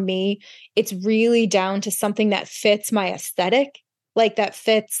think for me, it's really down to something that fits my aesthetic, like that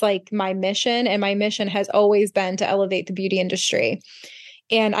fits like my mission. And my mission has always been to elevate the beauty industry.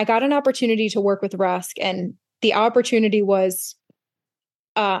 And I got an opportunity to work with Rusk, and the opportunity was,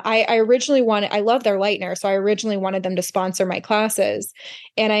 I love their lightener. So I originally wanted them to sponsor my classes,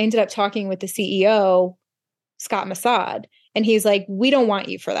 and I ended up talking with the CEO, Scott Massad, and he's like, we don't want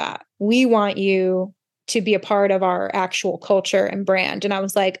you for that. We want you to be a part of our actual culture and brand. And I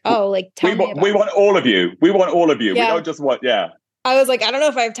was like, oh, like, we want all of you. We want all of you. Yeah. We don't just want, yeah. I was like, I don't know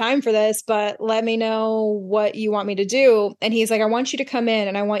if I have time for this, but let me know what you want me to do. And he's like, I want you to come in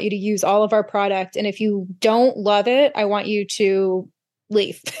and I want you to use all of our product. And if you don't love it, I want you to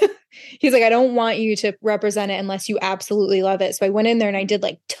leave. He's like, I don't want you to represent it unless you absolutely love it. So I went in there and I did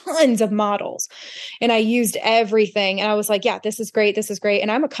like tons of models and I used everything. And I was like, yeah, this is great. This is great.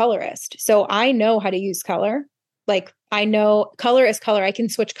 And I'm a colorist. So I know how to use color. Like I know color is color. I can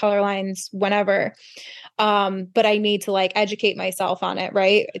switch color lines whenever. But I need to like educate myself on it,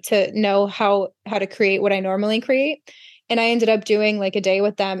 right? To know how to create what I normally create. And I ended up doing like a day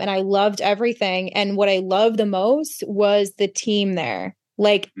with them and I loved everything. And what I loved the most was the team there.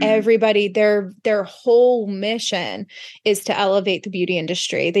 Like everybody, their whole mission is to elevate the beauty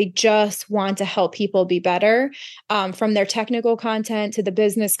industry. They just want to help people be better, from their technical content to the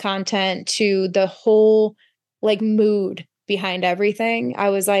business content to the whole like mood behind everything. I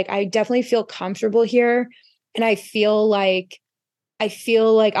was like, I definitely feel comfortable here. And I feel like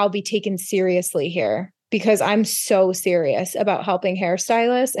I'll be taken seriously here because I'm so serious about helping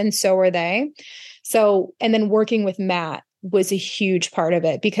hairstylists and so are they. So, and then working with Matt was a huge part of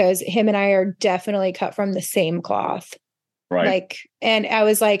it because him and I are definitely cut from the same cloth. Right. Like, and I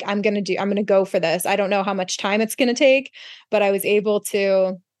was like, I'm going to go for this. I don't know how much time it's going to take, but I was able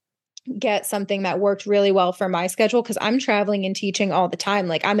to get something that worked really well for my schedule because I'm traveling and teaching all the time.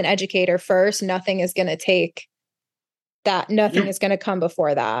 Like I'm an educator first. Nothing is going to take that. Nothing is going to come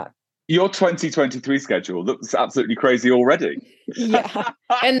before that. Your 2023 schedule looks absolutely crazy already. Yeah.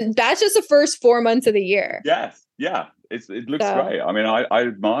 And that's just the first 4 months of the year. Yes. Yeah. It looks great. I mean, I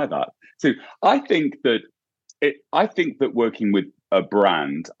admire that. So I think that working with a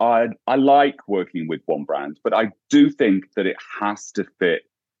brand, I like working with one brand, but I do think that it has to fit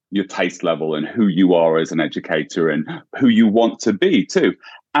your taste level and who you are as an educator and who you want to be too.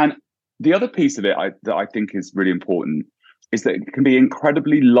 And the other piece of it that I think is really important is that it can be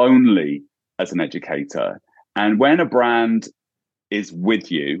incredibly lonely as an educator. And when a brand is with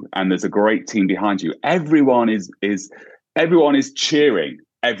you and there's a great team behind you, everyone is cheering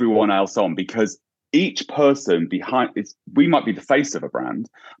everyone else on because each person behind it, we might be the face of a brand,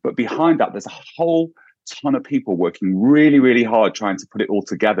 but behind that, there's a whole ton of people working really, really hard trying to put it all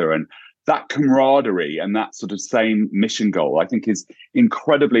together. And that camaraderie and that sort of same mission goal, I think is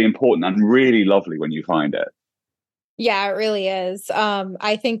incredibly important and really lovely when you find it. Yeah, it really is.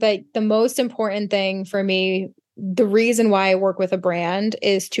 I think that the most important thing for me, the reason why I work with a brand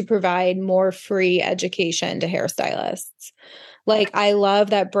is to provide more free education to hairstylists. Like, I love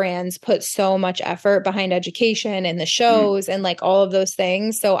that brands put so much effort behind education and the shows and like all of those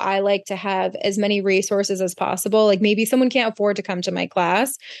things. So I like to have as many resources as possible. Like maybe someone can't afford to come to my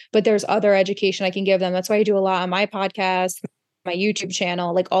class, but there's other education I can give them. That's why I do a lot on my podcast, my YouTube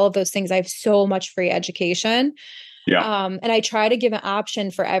channel, like all of those things. I have so much free education. Yeah. And I try to give an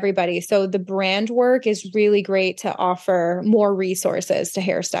option for everybody. So the brand work is really great to offer more resources to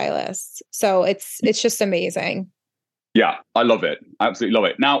hairstylists. So it's just amazing. Yeah, I love it. I absolutely love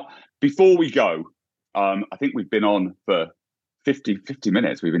it. Now, before we go, I think we've been on for 50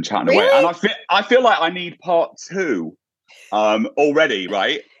 minutes. We've been chatting away. And I feel like I need part two already,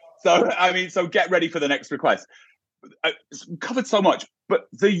 right? So, I mean, so get ready for the next request. Covered so much, but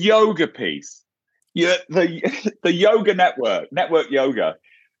the yoga piece, the yoga network yoga,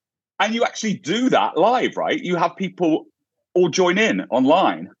 and you actually do that live, right? You have people all join in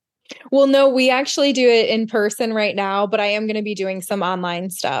online. Well, no, we actually do it in person right now, but I am going to be doing some online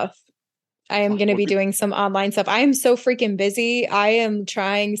stuff. I am going to be doing some online stuff. I am so freaking busy. I am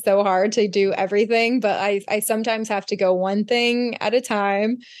trying so hard to do everything, but I sometimes have to go one thing at a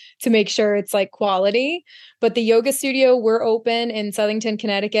time to make sure it's like quality. But the yoga studio, we're open in Southington,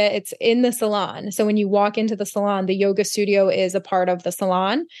 Connecticut. It's in the salon. So when you walk into the salon, the yoga studio is a part of the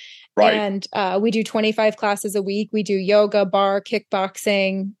salon. Right. And we do 25 classes a week. We do yoga, bar,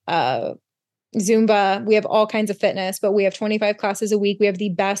 kickboxing, Zumba. We have all kinds of fitness, but we have 25 classes a week. We have the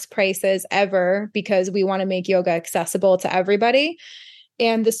best prices ever because we want to make yoga accessible to everybody.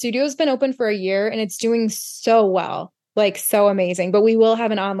 And the studio's been open for a year and it's doing so well, like so amazing. But we will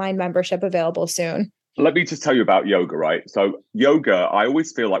have an online membership available soon. Let me just tell you about yoga, right? So yoga, I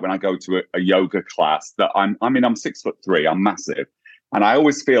always feel like when I go to a yoga class that I'm 6'3", I'm massive. And I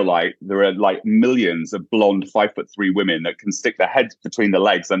always feel like there are like millions of blonde 5'3" women that can stick their heads between the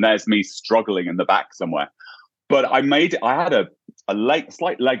legs. And there's me struggling in the back somewhere. But I had a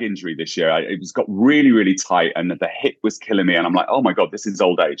slight leg injury this year. It got really, really tight and the hip was killing me. And I'm like, oh my God, this is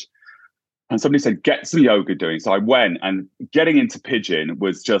old age. And somebody said, get some yoga doing. So I went, and getting into pigeon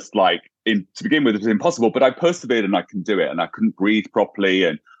was just like, to begin with, it was impossible, but I persevered and I can do it. And I couldn't breathe properly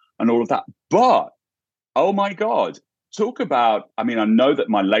and all of that. But, oh my God. Talk about, I mean, I know that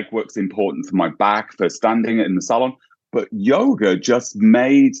my leg work's important for my back, for standing in the salon, but yoga just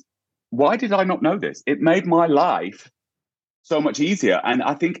why did I not know this? It made my life so much easier. And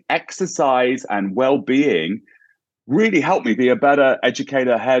I think exercise and well-being really helped me be a better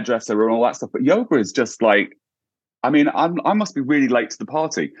educator, hairdresser, and all that stuff. But yoga is just like, I mean, I must be really late to the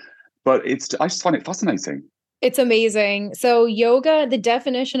party, but I just find it fascinating. It's amazing. So yoga, the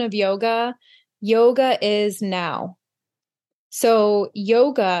definition of yoga is now. So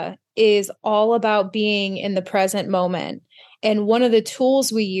yoga is all about being in the present moment. And one of the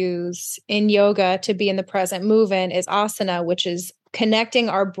tools we use in yoga to be in the present movement is asana, which is connecting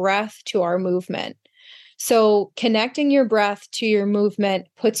our breath to our movement. So connecting your breath to your movement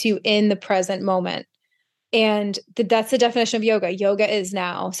puts you in the present moment. And that's the definition of yoga. Yoga is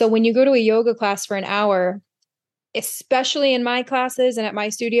now. So when you go to a yoga class for an hour, especially in my classes and at my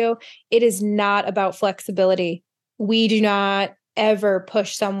studio, it is not about flexibility. We do not ever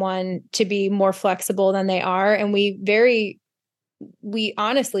push someone to be more flexible than they are. And we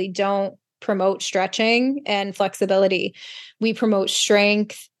honestly don't promote stretching and flexibility. We promote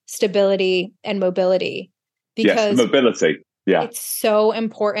strength, stability, and mobility. Because mobility. Yeah. It's so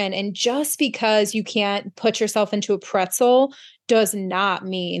important. And just because you can't put yourself into a pretzel does not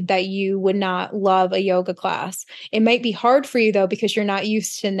mean that you would not love a yoga class. It might be hard for you though, because you're not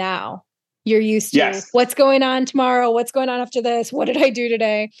used to now. You're used to what's going on tomorrow? What's going on after this? What did I do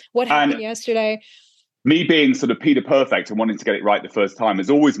today? What happened yesterday? Me being sort of Peter Perfect and wanting to get it right the first time is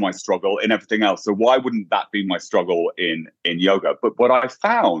always my struggle in everything else. So why wouldn't that be my struggle in yoga? But what I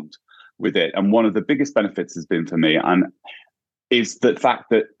found with it, and one of the biggest benefits has been for me, is the fact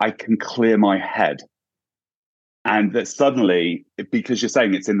that I can clear my head. And that suddenly, because you're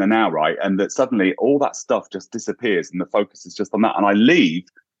saying it's in the now, right? And that suddenly all that stuff just disappears and the focus is just on that. And I leave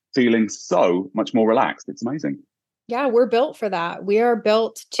feeling so much more relaxed. It's amazing. Yeah, we're built for that. We are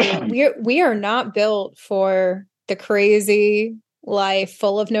built to, we are not built for the crazy life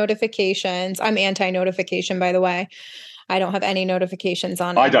full of notifications. I'm anti-notification, by the way. I don't have any notifications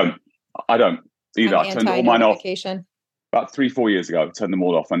on. I don't either. I turned all mine off about 3-4 years ago. I turned them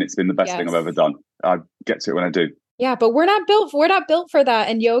all off, and it's been the best thing I've ever done. I get to it when I do. Yeah, but we're not built for that.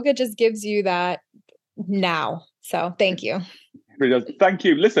 And yoga just gives you that now. So thank you. It really does. Thank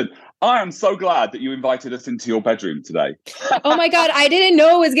you. Listen, I am so glad that you invited us into your bedroom today. Oh my God. I didn't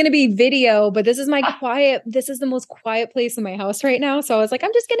know it was going to be video, but this is this is the most quiet place in my house right now. So I was like,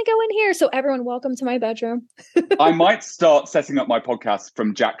 I'm just going to go in here. So everyone, welcome to my bedroom. I might start setting up my podcast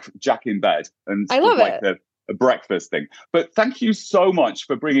from Jack in bed. And I love it. A breakfast thing. But thank you so much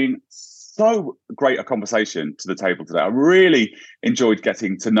for bringing so great a conversation to the table today. I really enjoyed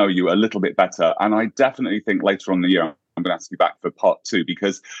getting to know you a little bit better. And I definitely think later on in the year, I'm going to ask you back for part 2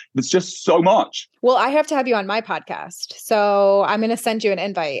 because there's just so much. Well, I have to have you on my podcast. So I'm going to send you an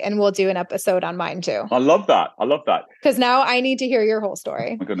invite and we'll do an episode on mine too. I love that. Because now I need to hear your whole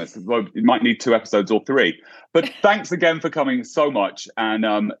story. Oh my goodness. Well, you might need 2 episodes or 3. But thanks again for coming so much.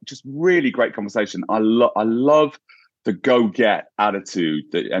 And just really great conversation. I love the go-get attitude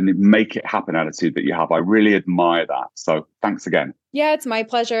and make it happen attitude that you have. I really admire that. So thanks again. Yeah, it's my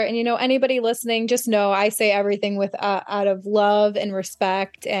pleasure. And, anybody listening, just know I say everything with out of love and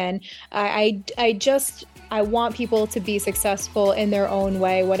respect. And I want people to be successful in their own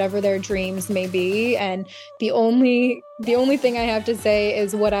way, whatever their dreams may be. And the only thing I have to say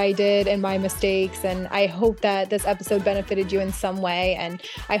is what I did and my mistakes. And I hope that this episode benefited you in some way. And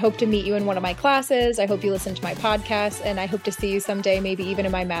I hope to meet you in one of my classes. I hope you listen to my podcast, and I hope to see you someday, maybe even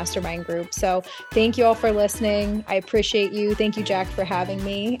in my mastermind group. So thank you all for listening. I appreciate you. Thank you, Jack, for having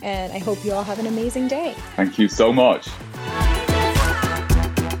me. And I hope you all have an amazing day. Thank you so much.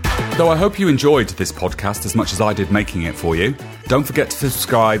 So I hope you enjoyed this podcast as much as I did making it for you. Don't forget to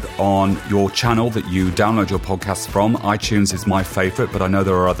subscribe on your channel that you download your podcasts from. iTunes is my favorite, but I know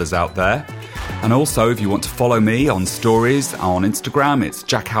there are others out there. And also, if you want to follow me on stories on Instagram, it's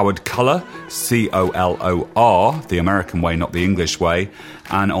Jack Howard Color, COLOR, the American way, not the English way.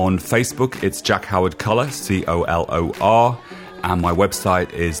 And on Facebook, it's Jack Howard Color, COLOR. And my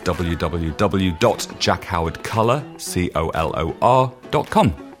website is www.jackhowardcolor,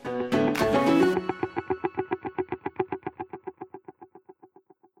 COLOR.com.